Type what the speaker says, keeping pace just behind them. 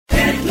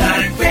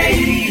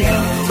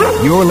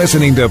You're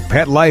listening to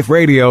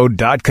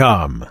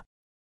PetLifeRadio.com.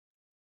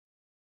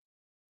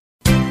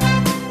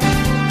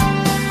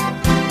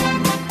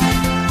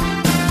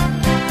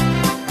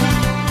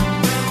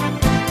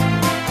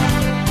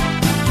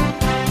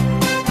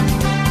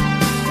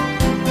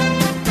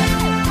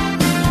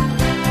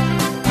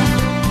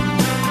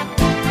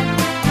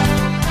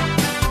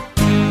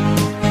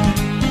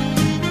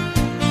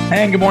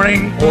 And good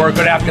morning or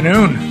good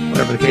afternoon,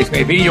 whatever the case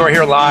may be. You're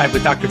here live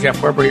with Dr. Jeff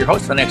Werber, your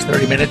host for the next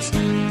 30 minutes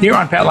here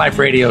on Pet Life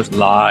Radio's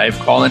live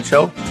call-in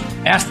show,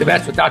 Ask the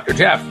Vets with Dr.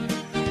 Jeff.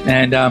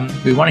 And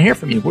we want to hear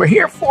from you. We're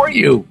here for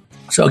you.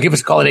 So give us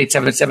a call at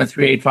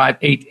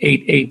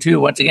 877-385-8882.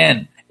 Once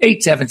again,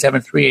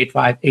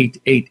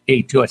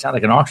 877-385-8882. I sound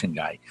like an auction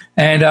guy.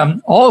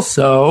 And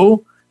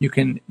also, you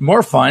can,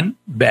 more fun,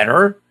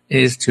 better,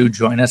 is to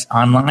join us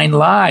online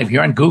live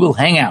here on Google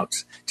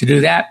Hangouts. To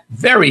do that,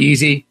 very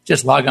easy.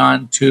 Just log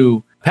on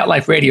to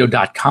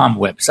PetLifeRadio.com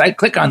website.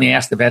 Click on the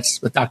Ask the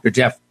Vets with Dr.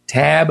 Jeff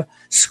tab.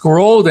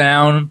 Scroll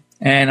down,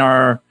 and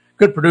our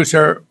good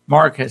producer,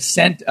 Mark, has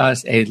sent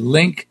us a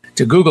link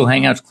to Google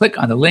Hangouts. Click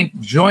on the link.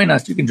 Join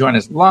us. You can join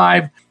us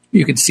live.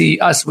 You can see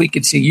us. We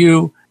can see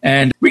you.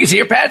 And we can see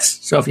your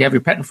pets. So if you have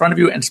your pet in front of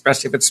you, and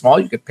especially if it's small,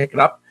 you can pick it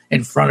up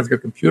in front of your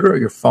computer or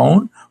your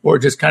phone, or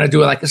just kind of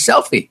do it like a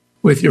selfie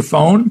with your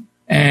phone.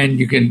 And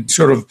you can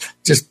sort of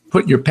just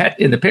put your pet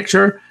in the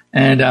picture,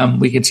 and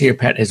we can see your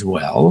pet as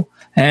well.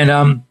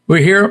 And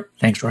we're here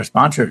thanks to our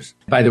sponsors.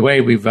 By the way,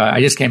 I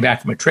just came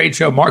back from a trade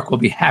show. Mark will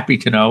be happy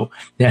to know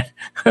that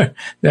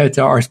that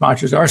our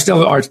sponsors are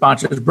still our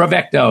sponsors.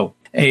 Bravecto,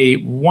 a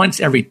once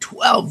every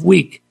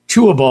 12-week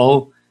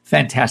chewable,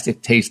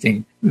 fantastic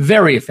tasting,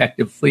 very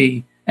effective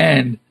flea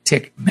and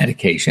tick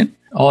medication.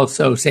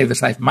 Also, Save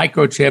This Life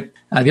microchip,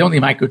 the only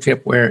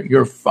microchip where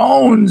your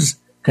phones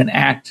can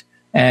act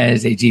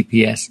as a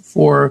GPS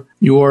for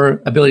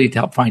your ability to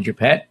help find your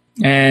pet.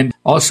 And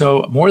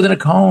also More Than a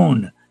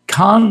Cone,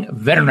 Kong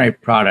Veterinary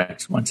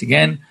Products. Once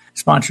again,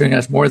 sponsoring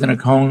us, More Than a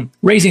Cone,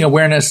 raising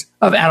awareness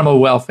of animal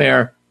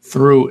welfare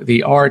through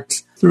the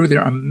arts, through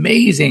their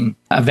amazing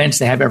events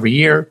they have every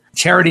year,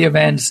 charity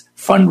events,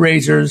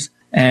 fundraisers,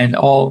 and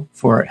all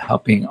for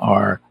helping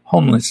our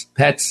homeless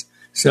pets.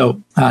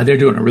 So they're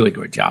doing a really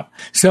good job.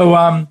 So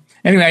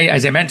anyway,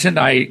 as I mentioned,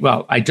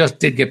 I just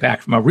did get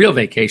back from a real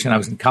vacation. I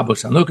was in Cabo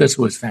San Lucas,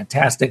 which was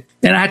fantastic.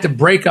 Then I had to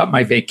break up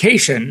my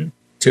vacation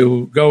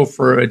to go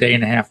for a day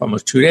and a half,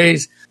 almost 2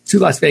 days, to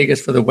Las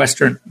Vegas for the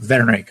Western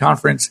Veterinary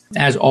Conference.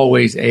 As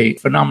always, a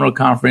phenomenal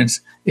conference.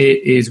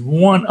 It is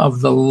one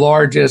of the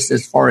largest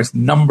as far as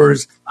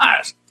numbers,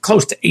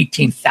 close to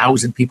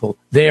 18,000 people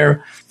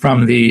there,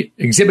 from the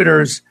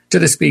exhibitors to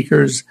the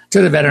speakers,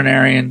 to the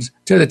veterinarians,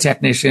 to the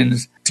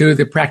technicians, to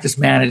the practice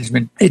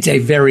management. It's a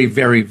very,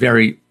 very,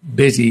 very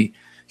busy,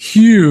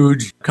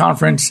 huge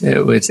conference.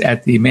 It was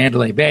at the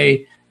Mandalay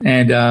Bay,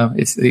 and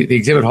it's the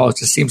exhibit hall. It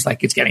just seems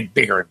like it's getting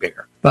bigger and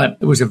bigger. But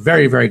it was a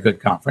very, very good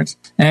conference.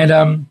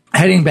 And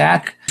heading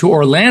back to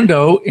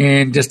Orlando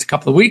in just a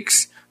couple of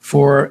weeks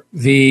for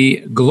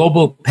the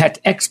Global Pet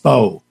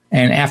Expo.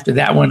 And after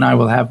that one, I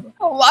will have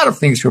a lot of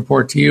things to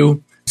report to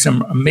you.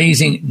 Some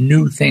amazing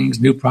new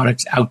things, new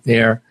products out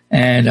there.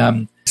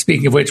 And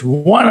speaking of which,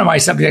 one of my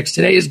subjects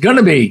today is going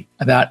to be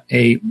about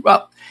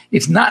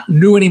it's not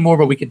new anymore,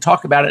 but we can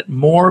talk about it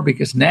more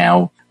because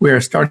now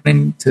we're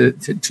starting to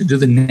do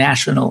the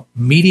national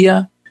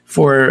media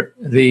for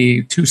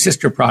the two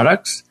sister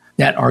products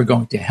that are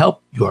going to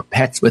help your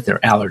pets with their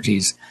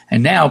allergies.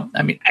 And now,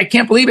 I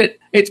can't believe it.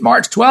 It's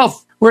March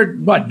 12th. We're,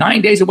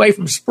 9 days away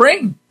from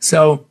spring.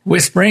 So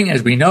with spring,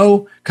 as we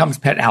know, comes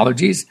pet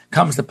allergies,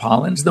 comes the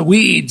pollens, the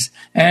weeds,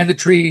 and the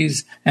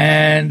trees,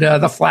 and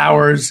the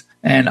flowers,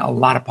 and a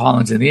lot of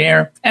pollens in the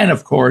air. And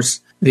of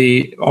course,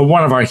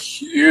 one of our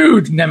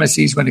huge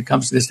nemesis when it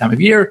comes to this time of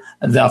year,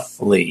 the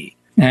flea.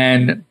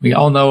 And we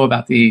all know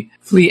about the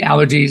flea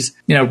allergies.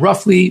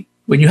 Roughly,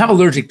 when you have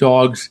allergic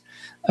dogs,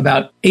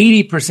 about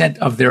 80%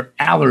 of their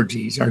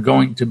allergies are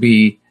going to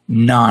be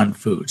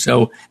non-food.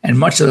 So, and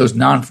much of those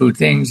non-food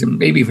things, and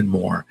maybe even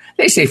more,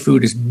 they say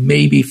food is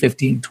maybe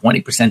 15,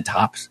 20%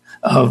 tops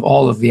of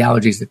all of the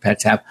allergies that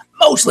pets have.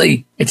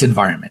 Mostly it's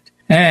environment.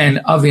 And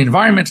of the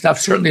environment stuff,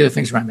 certainly the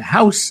things around the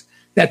house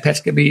that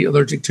pets can be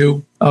allergic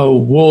to,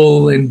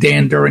 wool and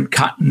dander and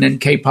cotton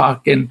and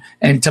kapok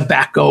and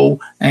tobacco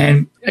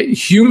and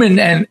human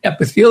and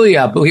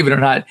epithelia, believe it or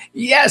not.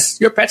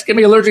 Yes, your pets can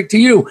be allergic to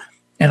you.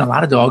 And a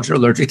lot of dogs are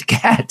allergic to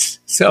cats.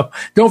 So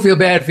don't feel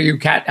bad for you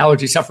cat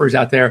allergy sufferers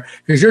out there,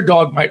 because your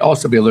dog might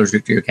also be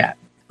allergic to your cat.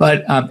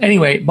 But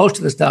anyway, most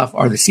of the stuff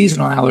are the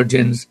seasonal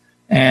allergens,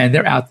 and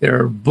they're out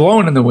there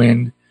blowing in the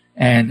wind,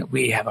 and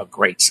we have a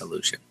great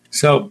solution.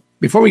 So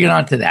before we get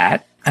on to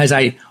that, as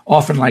I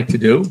often like to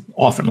do,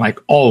 often like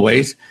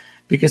always,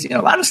 because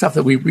a lot of stuff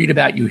that we read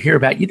about, you hear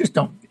about, you just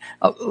don't.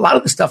 A lot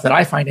of the stuff that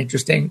I find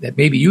interesting, that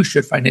maybe you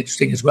should find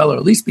interesting as well, or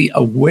at least be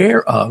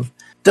aware of,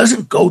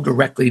 doesn't go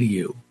directly to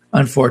you.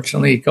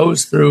 Unfortunately, it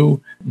goes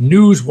through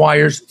news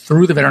wires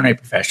through the veterinary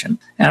profession.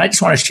 And I just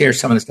want to share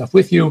some of the stuff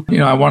with you.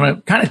 I want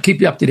to kind of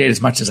keep you up to date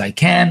as much as I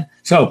can.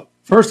 So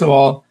first of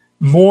all,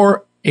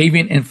 more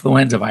avian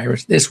influenza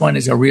virus. This one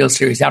is a real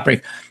serious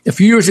outbreak. A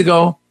few years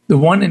ago, the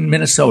one in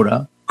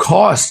Minnesota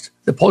cost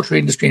the poultry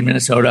industry in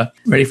Minnesota,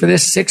 ready for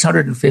this,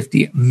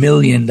 $650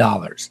 million.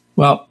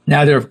 Well,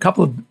 now there are a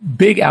couple of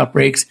big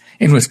outbreaks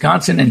in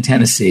Wisconsin and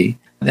Tennessee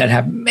that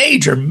have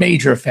major,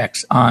 major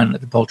effects on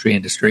the poultry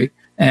industry.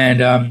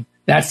 And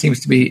that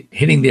seems to be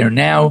hitting there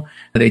now.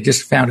 They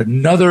just found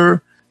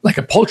another, like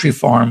a poultry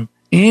farm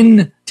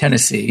in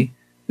Tennessee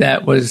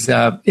that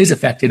is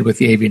affected with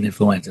the avian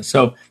influenza.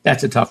 So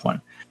that's a tough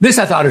one. This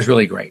I thought is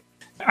really great.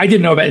 I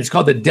didn't know about it. It's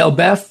called the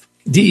Delbeuf,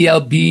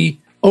 DELBOEUF.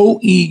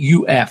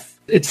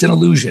 It's an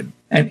illusion.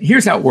 And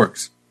here's how it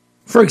works.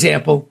 For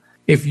example,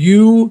 if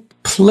you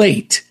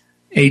plate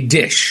a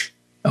dish,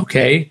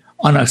 okay,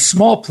 on a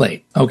small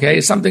plate, okay,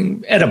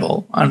 something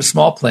edible on a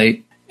small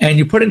plate, and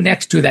you put it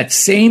next to that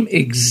same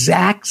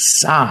exact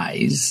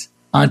size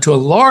onto a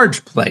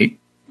large plate,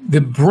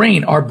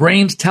 our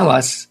brains tell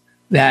us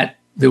that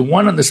the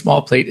one on the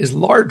small plate is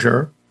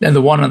larger than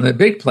the one on the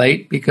big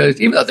plate, because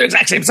even though they're the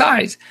exact same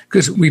size,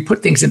 because we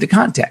put things into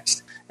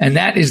context. And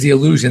that is the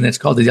illusion that's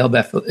called the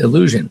Delbeuf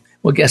illusion.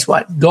 Well, guess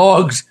what?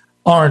 Dogs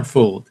aren't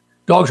fooled.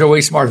 Dogs are way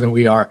smarter than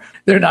we are.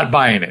 They're not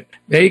buying it.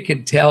 They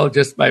can tell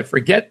just by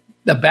forget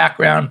the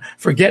background,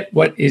 forget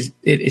what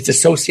it's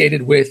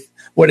associated with,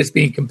 what it's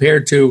being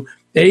compared to.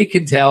 They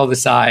can tell the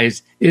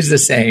size is the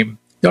same.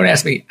 Don't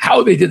ask me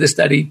how they did the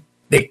study.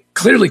 They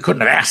clearly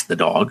couldn't have asked the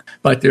dog,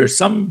 but there's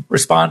some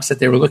response that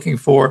they were looking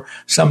for,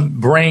 some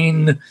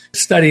brain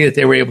study that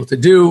they were able to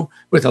do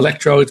with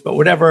electrodes, but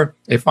whatever.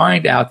 They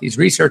find out, these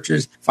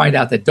researchers find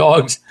out that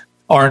dogs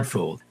aren't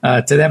fooled.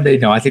 To them, they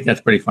know. I think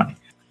that's pretty funny.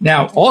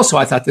 Now, also,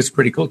 I thought this was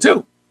pretty cool,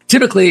 too.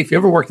 Typically, if you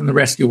ever worked in the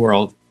rescue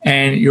world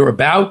and you have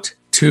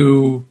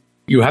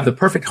the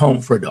perfect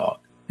home for a dog,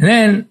 and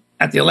then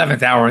at the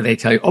 11th hour, they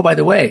tell you, oh, by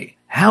the way,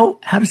 how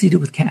does he do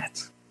with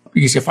cats?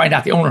 Because you find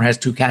out the owner has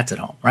 2 cats at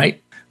home,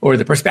 right? Or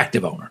the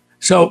prospective owner.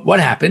 So what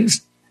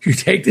happens? You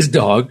take this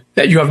dog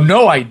that you have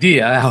no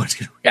idea how it's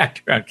going to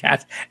react around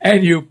cats,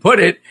 and you put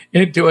it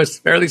into a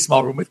fairly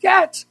small room with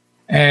cats.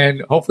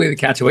 And hopefully the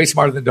cats are way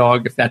smarter than the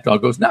dog if that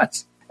dog goes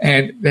nuts.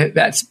 And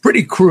that's a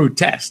pretty crude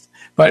test,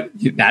 but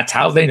that's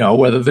how they know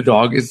whether the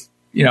dog is,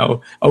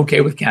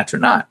 okay with cats or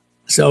not.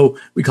 So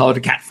we call it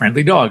a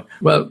cat-friendly dog.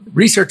 Well,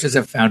 researchers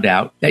have found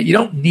out that you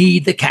don't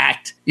need the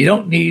cat, you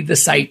don't need the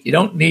sight, you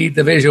don't need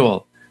the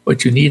visual.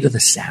 What you need are the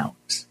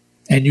sounds.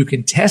 And you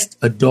can test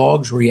a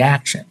dog's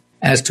reaction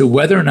as to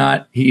whether or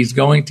not he's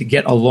going to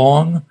get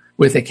along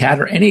with a cat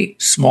or any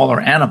smaller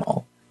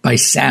animal by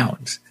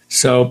sounds.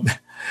 So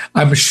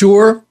I'm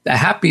sure the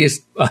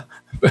happiest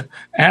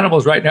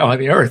animals right now on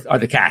the earth are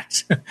the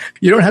cats.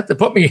 You don't have to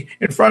put me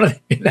in front of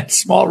in that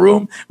small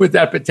room with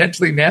that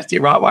potentially nasty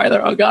Rottweiler.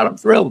 Oh, God, I'm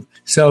thrilled.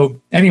 So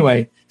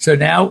anyway,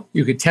 now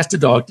you can test a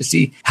dog to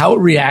see how it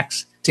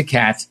reacts to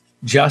cats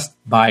just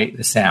by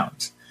the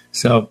sounds.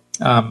 So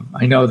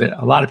I know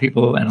that a lot of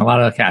people and a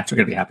lot of the cats are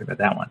going to be happy about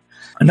that one.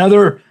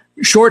 Another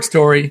short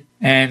story,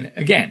 and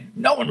again,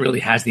 no one really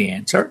has the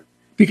answer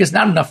because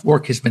not enough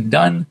work has been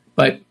done,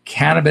 but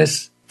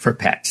cannabis for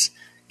pets.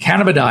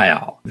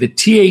 Cannabidiol, the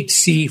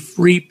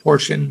THC-free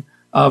portion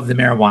of the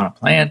marijuana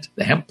plant,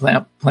 the hemp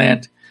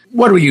plant.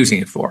 What are we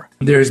using it for?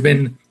 There's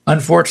been,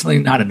 unfortunately,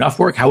 not enough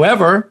work.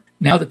 However,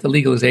 now that the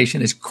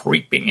legalization is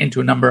creeping into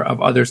a number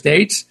of other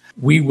states,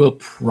 we will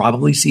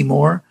probably see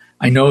more.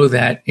 I know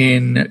that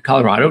in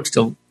Colorado, it's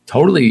still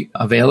totally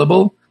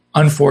available.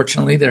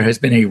 Unfortunately, there has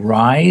been a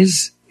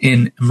rise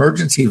in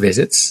emergency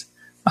visits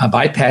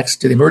by pets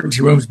to the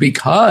emergency rooms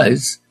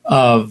because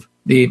of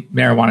the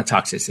marijuana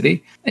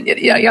toxicity. And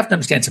you have to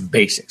understand some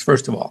basics.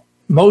 First of all,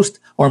 most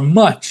or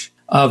much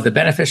of the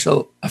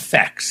beneficial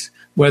effects,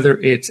 whether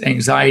it's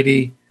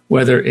anxiety,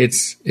 whether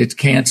it's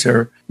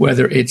cancer,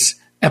 whether it's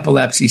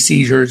epilepsy,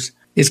 seizures,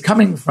 is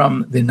coming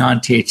from the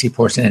non-THC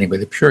portion anyway,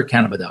 the pure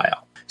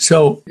cannabidiol.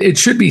 So it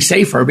should be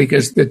safer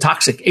because the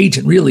toxic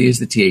agent really is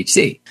the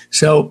THC.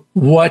 So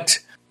what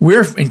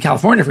we're in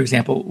California, for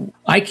example,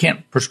 I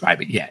can't prescribe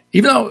it yet,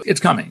 even though it's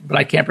coming, but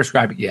I can't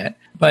prescribe it yet.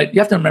 But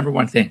you have to remember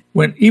one thing,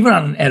 even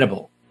on an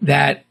edible,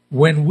 that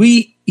when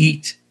we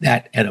eat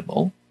that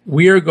edible,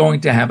 we are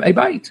going to have a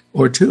bite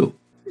or two.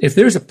 If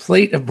there's a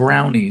plate of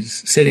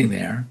brownies sitting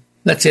there,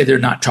 let's say they're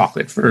not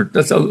chocolate,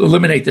 let's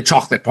eliminate the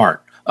chocolate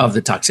part of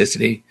the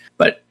toxicity.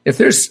 But if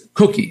there's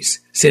cookies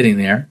sitting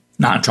there,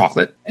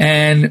 non-chocolate,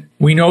 and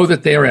we know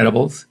that they are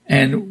edibles,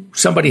 and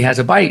somebody has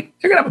a bite,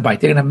 they're going to have a bite.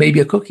 They're going to have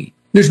maybe a cookie.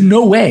 There's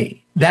no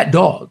way that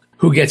dog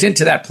who gets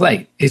into that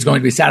plate is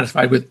going to be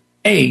satisfied with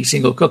a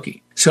single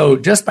cookie. So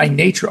just by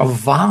nature of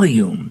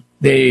volume,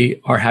 they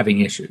are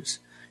having issues.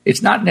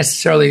 It's not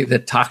necessarily the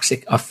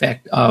toxic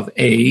effect of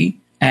an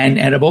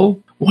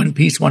edible, one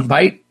piece, one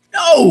bite.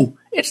 No,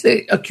 it's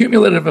the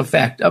accumulative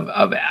effect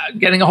of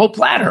getting a whole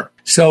platter.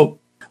 So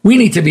we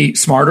need to be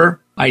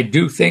smarter. I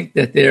do think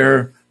that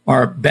there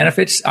are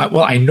benefits.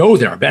 I know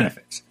there are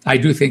benefits. I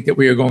do think that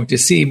we are going to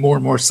see more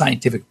and more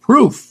scientific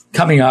proof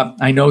coming up.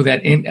 I know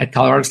that at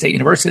Colorado State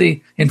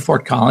University in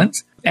Fort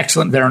Collins,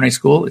 excellent veterinary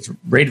school, it's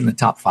rated in the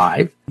top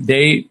 5.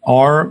 They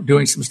are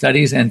doing some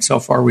studies, and so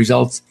far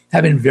results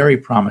have been very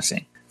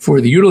promising. for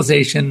the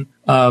utilization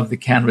of the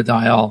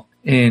cannabidiol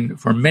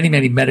for many,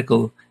 many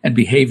medical and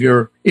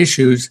behavior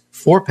issues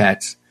for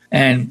pets.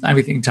 And I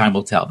think time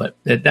will tell, but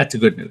that's the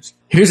good news.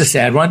 Here's a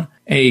sad one.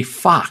 A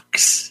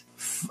fox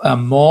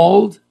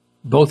mauled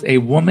both a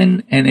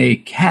woman and a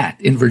cat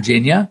in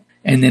Virginia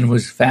and then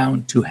was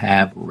found to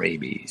have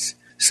rabies.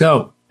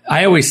 So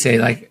I always say,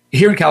 like,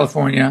 here in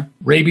California,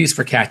 rabies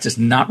for cats is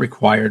not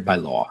required by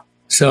law.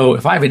 So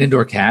if I have an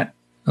indoor cat,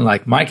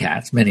 like my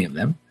cats, many of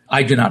them,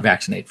 I do not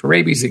vaccinate for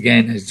rabies.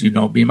 Again, as you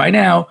know me by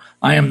now,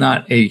 I am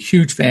not a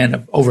huge fan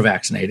of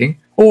over-vaccinating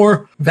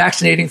or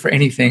vaccinating for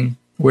anything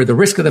where the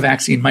risk of the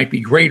vaccine might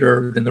be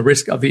greater than the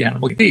risk of the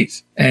animal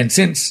disease. And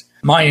since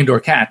my indoor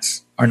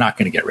cats are not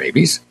going to get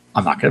rabies,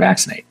 I'm not going to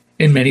vaccinate.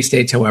 In many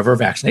states, however,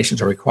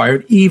 vaccinations are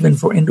required even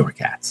for indoor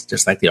cats,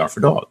 just like they are for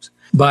dogs.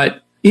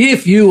 But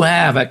if you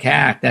have a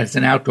cat that's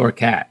an outdoor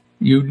cat,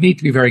 you need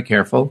to be very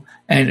careful.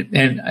 And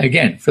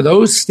again, for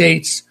those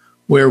states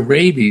where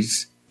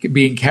rabies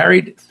being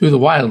carried through the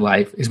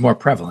wildlife is more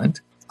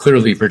prevalent,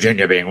 clearly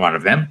Virginia being one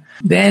of them,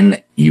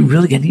 then you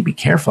really need to be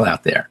careful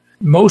out there.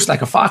 Most,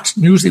 like a fox,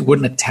 usually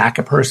wouldn't attack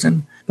a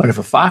person. But if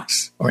a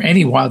fox or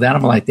any wild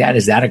animal like that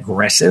is that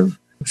aggressive,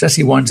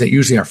 especially ones that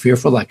usually are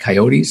fearful, like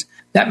coyotes,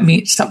 that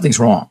means something's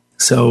wrong.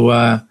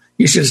 So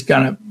you should just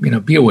kind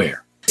of, be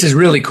aware. This is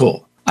really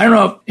cool. I don't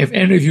know if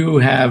any of you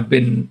have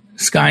been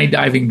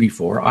skydiving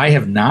before. I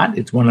have not.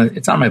 It's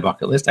on my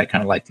bucket list. I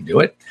kind of like to do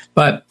it.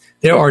 But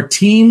there are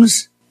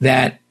teams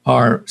that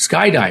are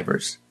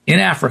skydivers in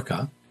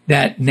Africa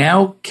that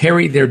now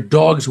carry their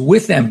dogs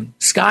with them,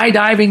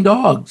 skydiving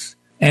dogs.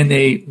 And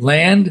they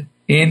land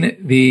in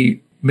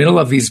the middle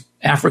of these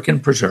African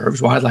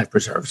preserves, wildlife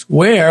preserves,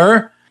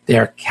 where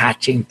they're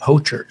catching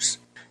poachers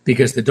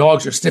because the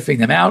dogs are sniffing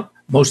them out.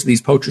 Most of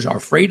these poachers are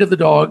afraid of the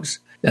dogs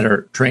that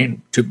are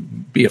trained to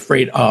be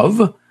afraid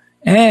of.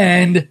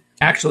 And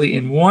actually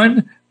in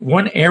one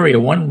area,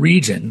 one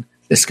region,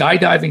 the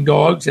skydiving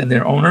dogs and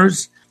their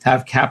owners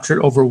have captured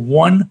over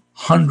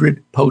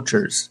 100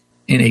 poachers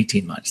in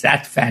 18 months.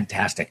 That's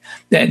fantastic.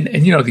 And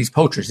these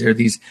poachers,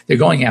 they're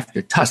going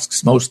after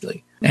tusks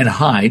mostly and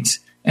hides,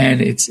 and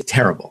it's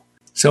terrible.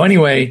 So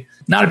anyway,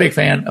 not a big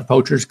fan of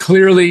poachers.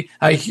 Clearly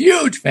a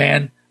huge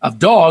fan of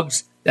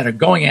dogs that are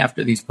going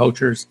after these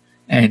poachers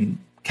and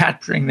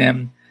capturing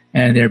them,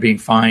 and they're being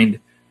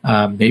fined,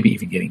 maybe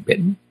even getting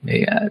bitten.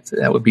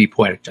 That would be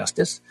poetic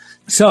justice.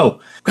 So,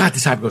 God,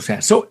 this time goes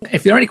fast. So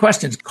if there are any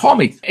questions, call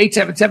me,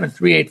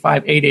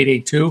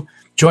 877-385-8882.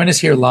 Join us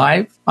here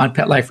live on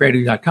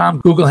PetLifeRadio.com,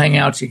 Google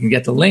Hangouts. You can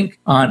get the link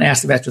on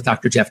Ask the Vets with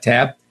Dr. Jeff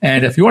Tabb.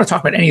 And if you want to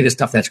talk about any of this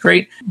stuff, that's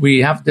great.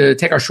 We have to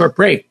take our short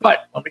break.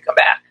 But when we come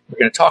back, we're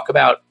going to talk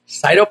about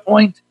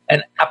Cytopoint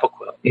and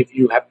Apoquel. If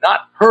you have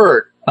not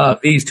heard of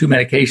these two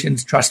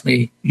medications, trust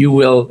me, you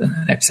will in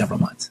the next several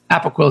months.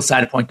 Apoquel,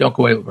 Cytopoint, don't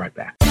go away. We'll be right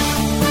back.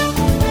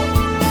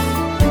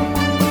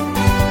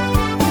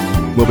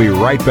 We'll be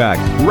right back,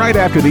 right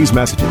after these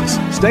messages.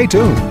 Stay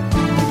tuned.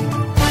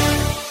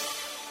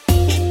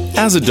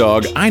 As a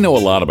dog, I know a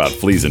lot about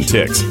fleas and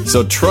ticks,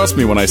 so trust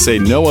me when I say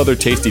no other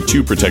tasty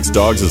chew protects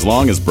dogs as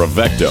long as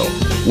Bravecto.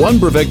 One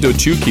Bravecto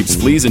chew keeps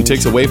fleas and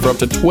ticks away for up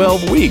to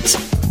 12 weeks.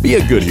 Be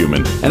a good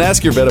human and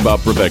ask your vet about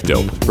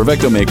Bravecto.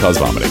 Bravecto may cause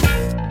vomiting.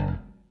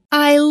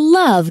 I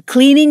love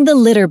cleaning the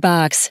litter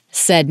box,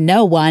 said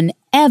no one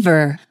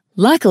ever.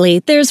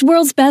 Luckily, there's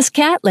World's Best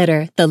Cat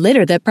Litter, the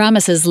litter that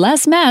promises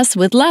less mess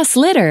with less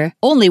litter.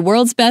 Only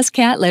World's Best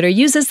Cat Litter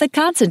uses the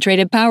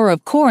concentrated power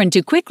of corn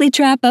to quickly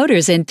trap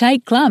odors in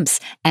tight clumps.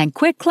 And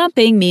quick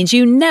clumping means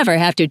you never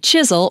have to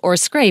chisel or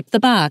scrape the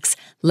box.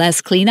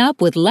 Less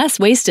cleanup with less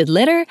wasted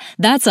litter?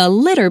 That's a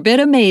litter bit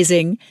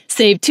amazing.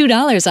 Save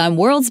 $2 on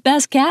World's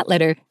Best Cat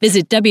Litter.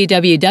 Visit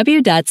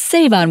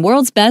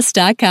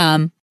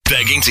www.saveonworldsbest.com.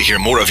 Begging to hear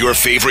more of your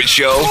favorite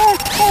show?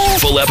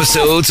 Full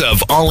episodes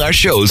of all our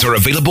shows are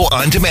available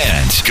on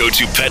demand. Go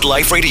to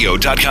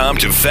PetLifeRadio.com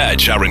to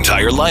fetch our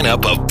entire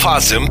lineup of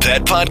Possum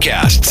Pet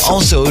podcasts.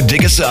 Also,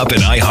 dig us up in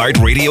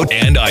iHeartRadio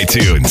and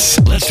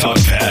iTunes. Let's talk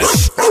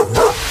pets.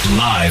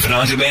 Live and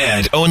on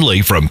demand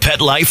only from Pet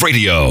Life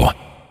Radio.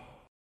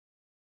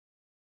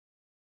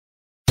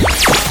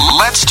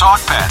 Let's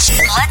talk pets.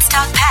 Let's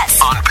talk pets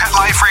On Pet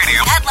Life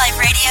Radio. Pet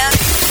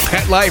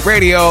Life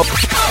Radio.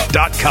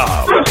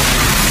 PetLifeRadio.com.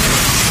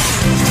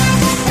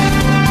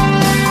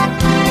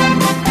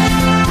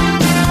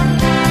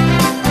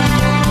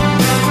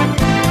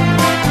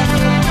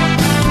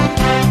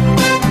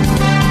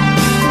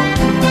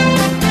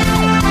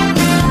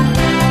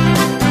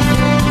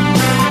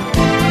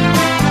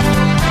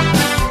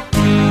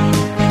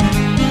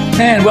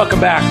 And welcome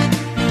back.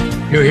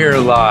 You're here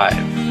live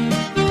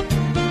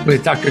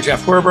with Dr.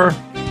 Jeff Werber.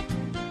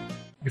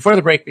 Before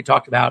the break, we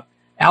talked about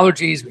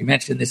allergies. We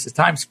mentioned this is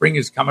time. Spring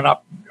is coming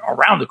up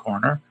around the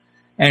corner.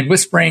 And with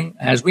spring,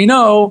 as we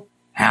know,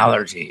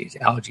 allergies,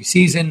 allergy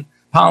season,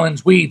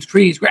 pollens, weeds,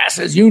 trees,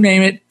 grasses, you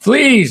name it,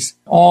 fleas,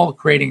 all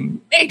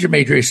creating major,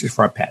 major issues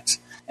for our pets.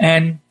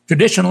 And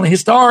traditionally,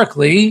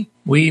 historically,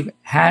 we've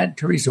had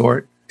to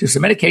resort to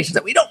some medications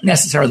that we don't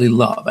necessarily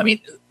love. I mean,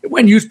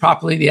 when used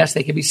properly, yes,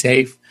 they can be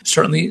safe,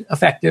 certainly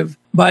effective,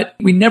 but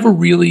we never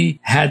really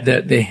had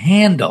the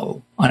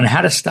handle on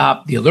how to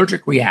stop the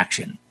allergic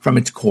reaction from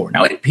its core.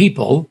 Now, in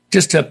people,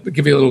 just to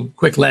give you a little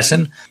quick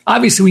lesson,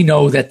 obviously we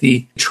know that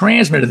the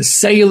transmitter, the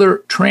cellular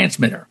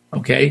transmitter,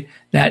 okay,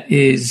 that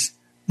is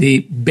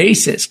the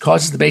basis,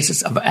 causes the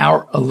basis of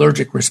our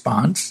allergic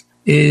response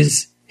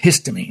is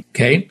histamine,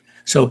 okay?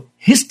 So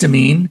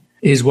histamine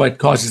is what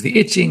causes the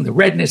itching, the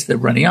redness, the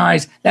runny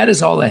eyes. That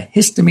is all a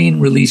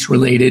histamine release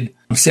related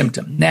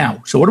symptom.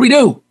 Now, so what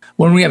do?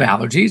 When we have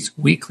allergies,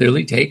 we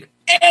clearly take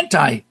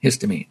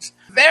antihistamines.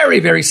 Very,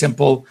 very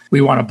simple.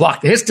 We want to block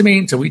the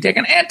histamine, so we take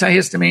an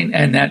antihistamine,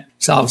 and that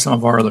solves some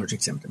of our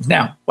allergic symptoms.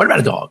 Now, what about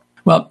a dog?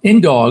 Well,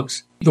 in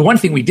dogs, the one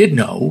thing we did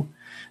know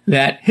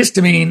that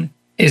histamine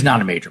is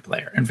not a major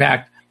player. In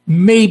fact,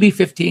 maybe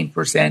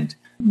 15%,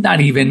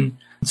 not even.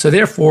 So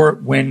therefore,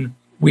 when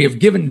we have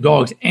given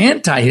dogs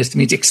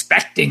antihistamines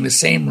expecting the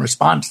same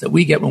response that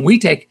we get when we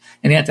take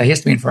an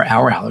antihistamine for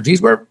our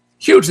allergies, we're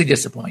hugely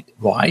disappointed.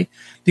 Why?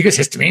 Because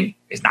histamine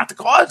is not the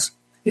cause.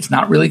 It's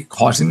not really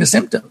causing the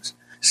symptoms.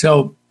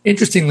 So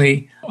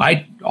interestingly,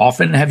 I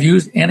often have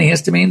used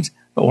antihistamines,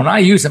 but when I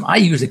use them, I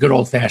use the good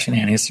old-fashioned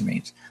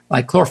antihistamines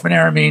like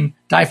chlorpheniramine,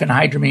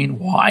 diphenhydramine.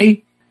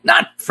 Why?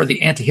 Not for the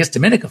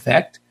antihistaminic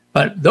effect,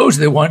 but those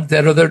are the ones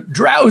that are the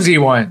drowsy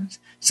ones.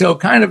 So it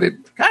kind of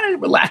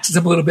relaxes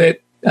them a little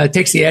bit,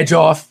 takes the edge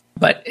off,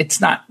 but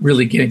it's not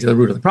really getting to the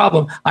root of the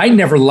problem. I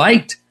never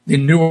liked the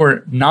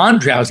newer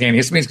non-drowsy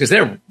antihistamines because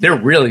they're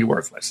really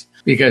worthless.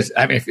 Because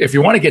I mean, if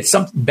you want to get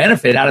some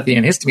benefit out of the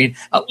antihistamine,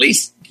 at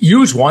least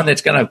use one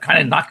that's going to kind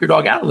of knock your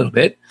dog out a little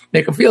bit,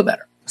 make them feel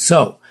better.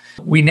 So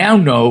we now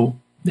know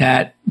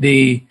that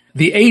the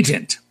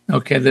agent,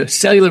 okay, the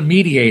cellular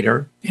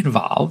mediator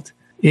involved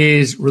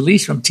is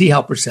released from T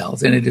helper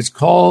cells, and it is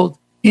called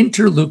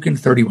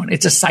interleukin-31.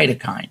 It's a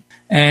cytokine.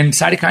 And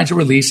cytokines are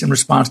released in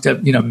response to,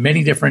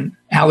 many different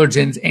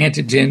allergens,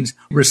 antigens,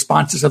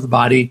 responses of the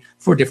body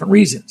for different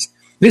reasons.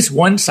 This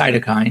one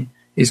cytokine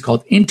is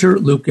called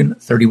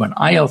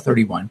interleukin-31,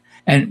 IL-31,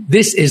 and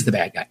this is the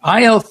bad guy.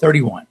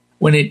 IL-31,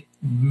 when it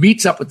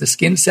meets up with the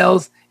skin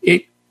cells,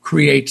 it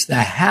creates the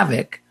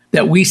havoc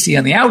that we see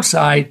on the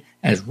outside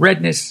as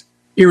redness,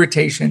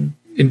 irritation,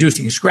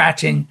 inducing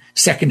scratching,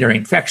 secondary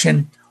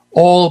infection,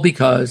 all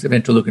because of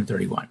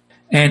interleukin-31.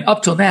 And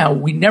up till now,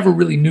 we never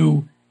really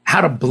knew how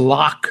to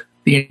block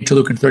the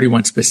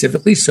interleukin-31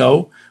 specifically.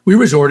 So we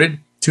resorted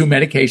to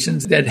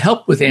medications that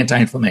help with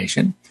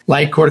anti-inflammation,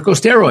 like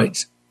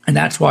corticosteroids. And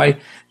that's why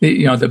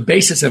the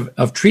basis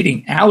of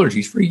treating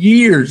allergies for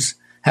years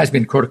has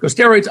been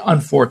corticosteroids,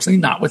 unfortunately,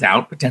 not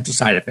without potential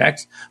side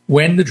effects.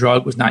 When the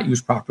drug was not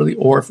used properly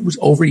or if it was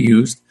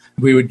overused,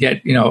 we would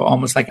get,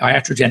 almost like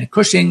iatrogenic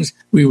Cushing's.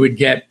 We would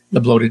get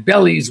the bloated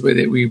bellies with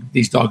it.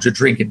 These dogs would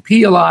drink and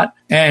pee a lot.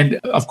 And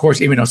of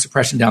course,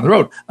 immunosuppression down the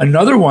road.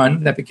 Another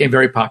one that became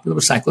very popular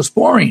was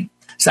cyclosporine.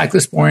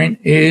 Cyclosporine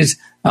is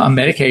a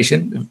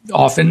medication.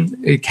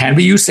 Often it can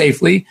be used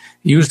safely,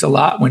 used a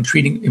lot when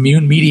treating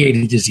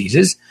immune-mediated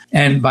diseases.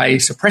 And by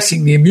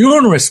suppressing the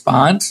immune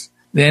response,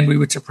 then we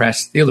would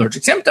suppress the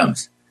allergic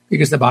symptoms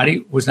because the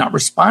body was not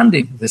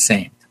responding the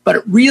same. But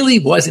it really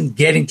wasn't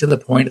getting to the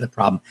point of the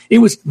problem. It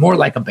was more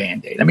like a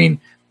Band-Aid. I mean,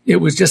 it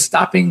was just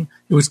stopping.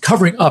 It was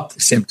covering up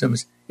the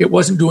symptoms. It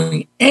wasn't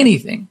doing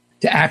anything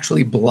to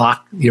actually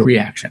block the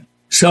reaction.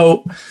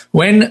 So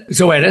when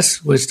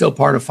Zoetis was still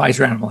part of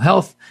Pfizer Animal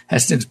Health,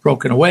 has since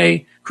broken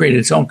away, created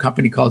its own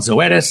company called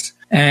Zoetis.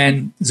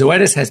 And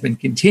Zoetis has been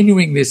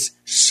continuing this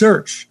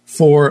search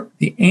for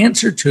the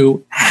answer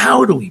to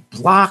how do we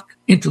block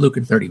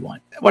interleukin-31?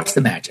 What's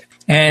the magic?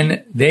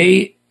 And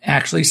they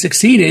actually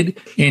succeeded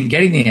in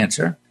getting the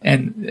answer.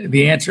 And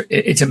the answer,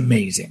 it's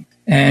amazing.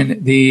 And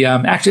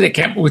actually they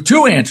came up with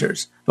two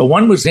answers. The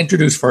one was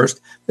introduced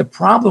first. The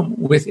problem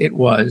with it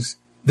was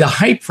the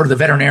hype for the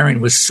veterinarian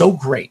was so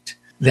great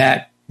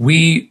that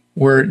we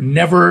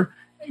never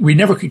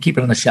could keep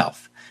it on the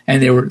shelf.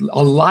 And they were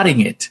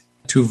allotting it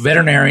to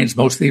veterinarians,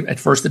 mostly at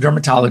first the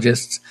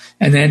dermatologists,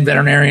 and then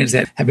veterinarians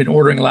that have been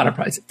ordering a lot of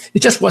products.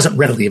 It just wasn't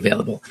readily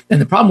available. And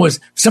the problem was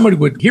somebody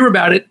would hear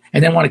about it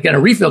and then want to get a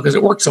refill because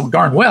it worked so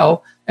darn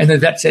well. And the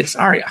vet said,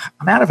 sorry,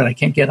 I'm out of it. I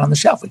can't get it on the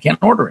shelf. I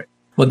can't order it.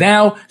 Well,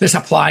 now the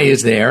supply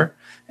is there,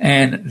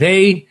 and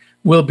they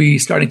will be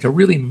starting to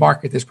really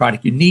market this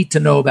product. You need to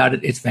know about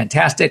it. It's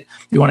fantastic.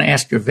 You want to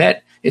ask your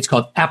vet. It's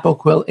called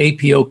Apoquel,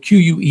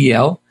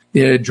 Apoquel.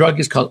 The drug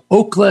is called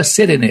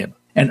oclacitinib.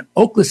 And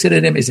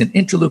oclacitinib is an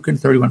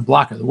interleukin-31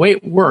 blocker. The way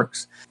it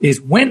works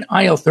is when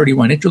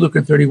IL-31,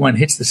 interleukin-31,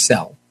 hits the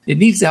cell, it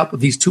needs the help of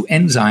these two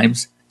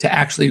enzymes to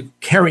actually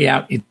carry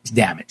out its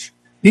damage.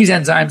 These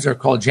enzymes are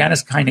called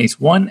Janus kinase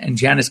 1 and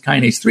Janus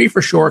kinase 3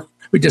 for short.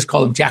 We just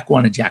call them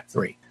JAK1 and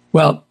JAK3.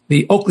 Well,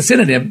 the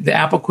oclacitinib, the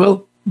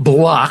Apoquel,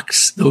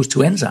 blocks those two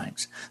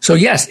enzymes. So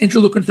yes,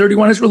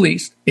 interleukin-31 is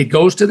released. It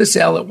goes to the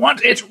cell at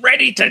once. It's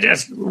ready to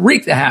just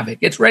wreak the havoc.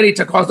 It's ready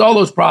to cause all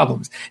those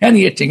problems and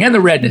the itching and the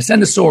redness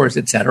and the sores,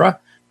 etc.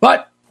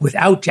 But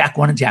without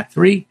JAK1 and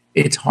JAK3,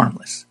 it's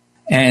harmless.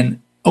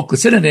 And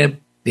oclacitinib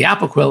The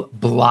Apoquel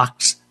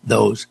blocks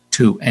those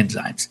two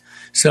enzymes.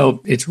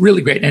 So it's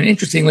really great. And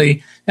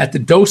interestingly, at the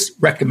dose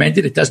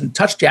recommended, it doesn't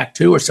touch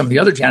JAK2 or some of the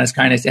other Janus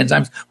kinase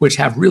enzymes, which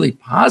have really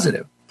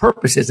positive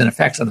purposes and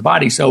effects on the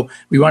body. So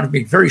we want to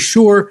be very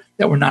sure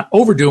that we're not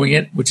overdoing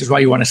it, which is why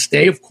you want to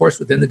stay, of course,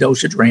 within the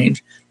dosage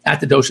range at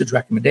the dosage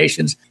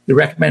recommendations. The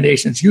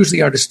recommendations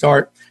usually are to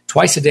start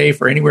twice a day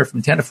for anywhere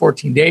from 10 to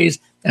 14 days.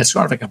 That's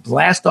sort of like a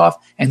blast off,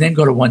 and then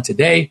go to once a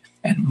day.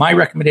 And my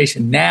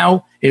recommendation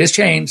now, it has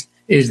changed,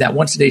 is that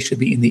once a day should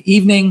be in the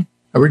evening.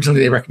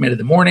 Originally, they recommended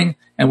the morning,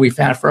 and we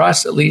found for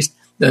us, at least,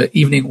 the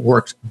evening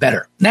works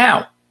better.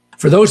 Now,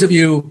 for those of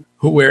you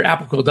where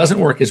Apoquel doesn't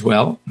work as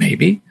well,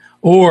 maybe,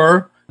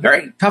 or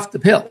very tough to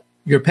pill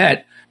your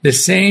pet, the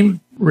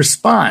same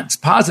response,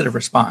 positive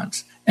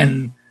response,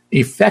 and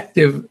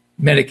effective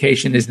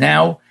medication is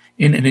now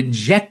in an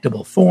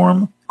injectable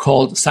form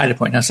called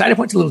Cytopoint. Now,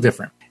 Cytopoint's a little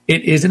different.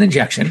 It is an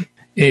injection.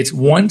 It's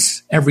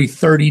once every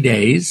 30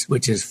 days,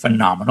 which is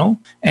phenomenal.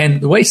 And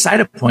the way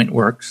Cytopoint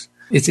works,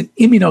 it's an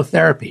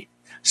immunotherapy.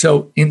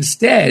 So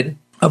instead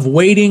of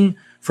waiting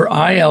for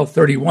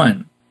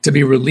IL-31 to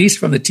be released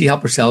from the T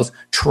helper cells,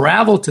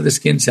 travel to the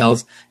skin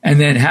cells, and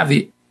then have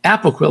the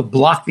Apoquel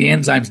block the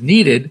enzymes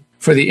needed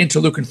for the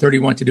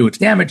interleukin-31 to do its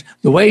damage,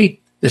 the way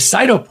the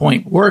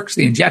Cytopoint works,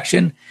 the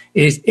injection,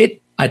 is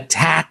it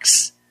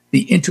attacks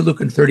the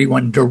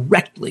interleukin-31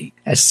 directly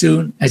as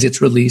soon as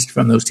it's released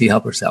from those T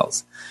helper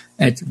cells.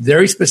 And it's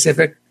very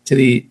specific to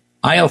the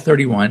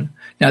IL-31.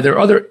 Now, there are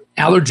other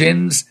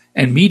allergens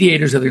and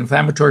mediators of the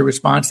inflammatory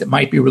response that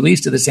might be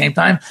released at the same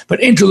time, but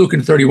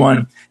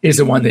interleukin-31 is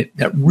the one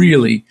that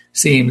really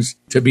seems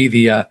to be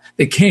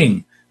the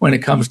king when it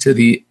comes to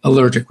the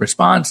allergic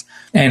response.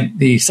 And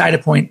the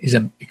Cytopoint is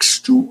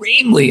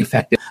extremely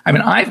effective. I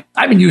mean,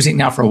 I've been using it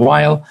now for a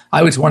while.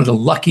 I was one of the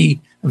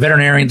lucky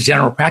veterinarians,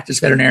 general practice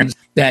veterinarians,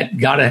 that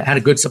had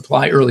a good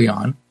supply early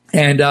on.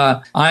 And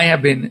I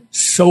have been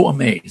so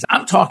amazed.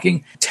 I'm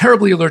talking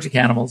terribly allergic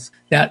animals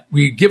that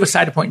we give a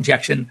Cytopoint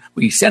injection.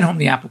 We send home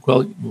the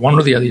Apoquel, one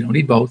or the other. You don't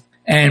need both.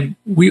 And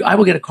I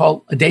will get a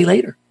call a day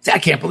later. I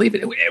can't believe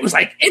it. It was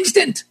like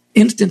instant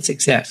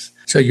success.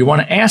 So you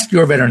want to ask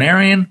your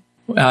veterinarian,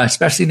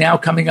 especially now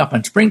coming up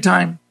on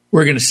springtime.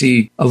 We're going to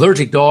see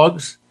allergic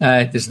dogs.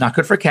 This is not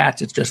good for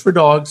cats. It's just for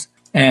dogs.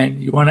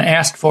 And you want to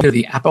ask for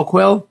the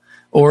Apoquel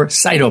or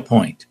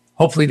Cytopoint.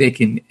 Hopefully they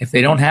can, if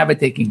they don't have it,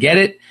 they can get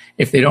it.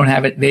 If they don't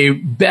have it, they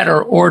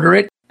better order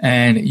it.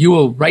 And you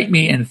will write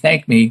me and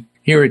thank me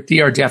here at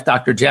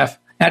Dr. Jeff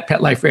at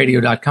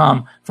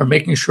PetLifeRadio.com for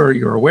making sure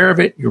you're aware of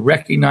it, you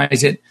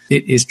recognize it.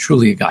 It is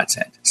truly a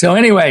godsend. So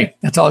anyway,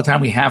 that's all the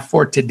time we have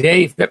for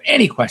today. If you have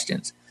any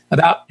questions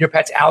about your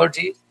pet's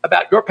allergies,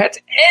 about your pet's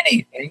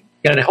anything,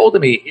 get a hold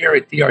of me here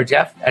at Dr.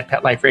 Jeff at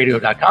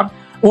PetLifeRadio.com.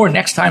 Or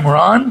next time we're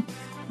on,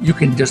 you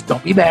can just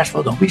don't be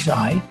bashful, don't be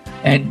shy,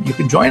 and you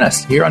can join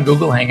us here on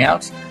Google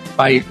Hangouts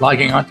by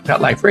logging on to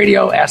Pet Life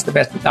Radio, Ask the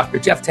Best with Dr.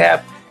 Jeff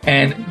tab,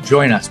 and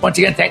join us. Once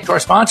again, thanks to our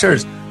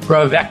sponsors,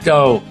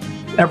 Brevecto,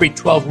 every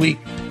 12-week,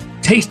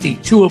 tasty,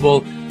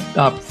 chewable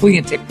flea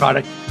and tick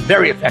product,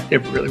 very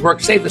effective, really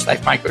works. Save This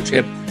Life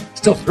microchip,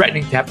 still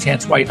threatening to have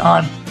Chance White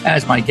on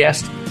as my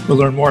guest. We'll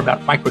learn more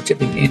about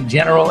microchipping in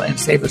general and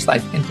Save This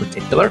Life in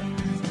particular.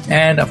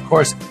 And, of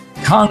course,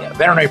 Kong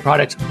Veterinary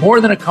Products,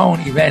 More Than a Cone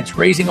events,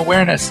 raising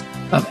awareness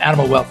of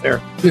animal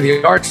welfare through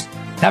the arts.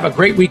 Have a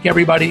great week,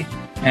 everybody,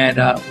 and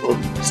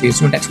we'll see you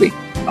soon next week.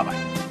 Bye-bye.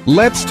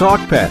 Let's Talk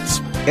Pets,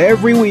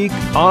 every week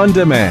on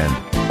demand,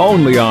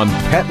 only on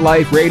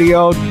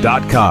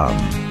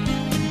PetLifeRadio.com.